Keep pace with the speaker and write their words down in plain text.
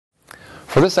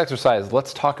For this exercise,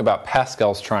 let's talk about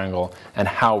Pascal's triangle and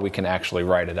how we can actually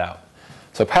write it out.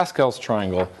 So Pascal's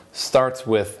triangle starts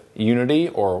with unity,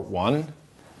 or 1,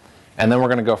 and then we're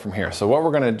going to go from here. So what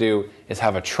we're going to do is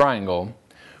have a triangle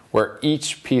where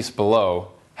each piece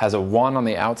below has a 1 on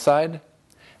the outside,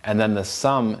 and then the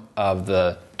sum of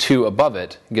the 2 above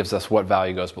it gives us what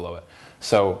value goes below it.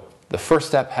 So the first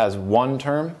step has 1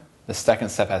 term, the second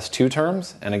step has 2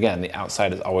 terms, and again, the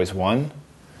outside is always 1.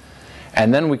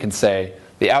 And then we can say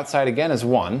the outside again is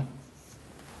 1,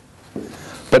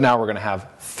 but now we're going to have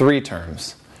 3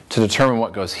 terms. To determine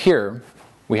what goes here,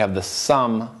 we have the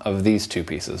sum of these 2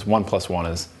 pieces. 1 plus 1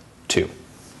 is 2.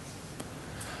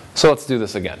 So let's do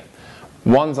this again.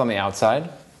 1's on the outside,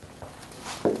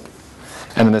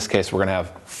 and in this case we're going to have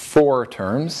 4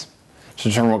 terms. To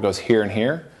determine what goes here and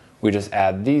here, we just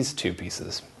add these 2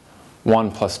 pieces.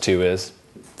 1 plus 2 is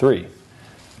 3.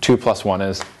 2 plus 1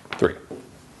 is 3.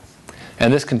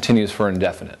 And this continues for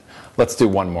indefinite. Let's do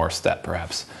one more step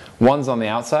perhaps. 1's on the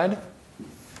outside,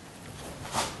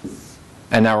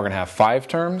 and now we're going to have 5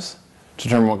 terms. To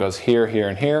determine what goes here, here,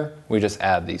 and here, we just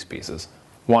add these pieces.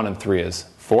 1 and 3 is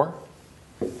 4.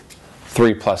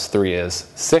 3 plus 3 is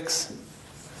 6.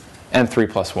 And 3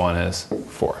 plus 1 is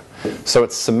 4. So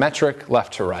it's symmetric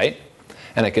left to right,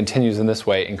 and it continues in this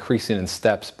way, increasing in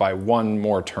steps by 1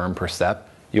 more term per step.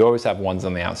 You always have 1's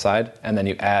on the outside, and then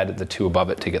you add the 2 above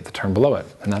it to get the term below it,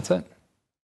 and that's it.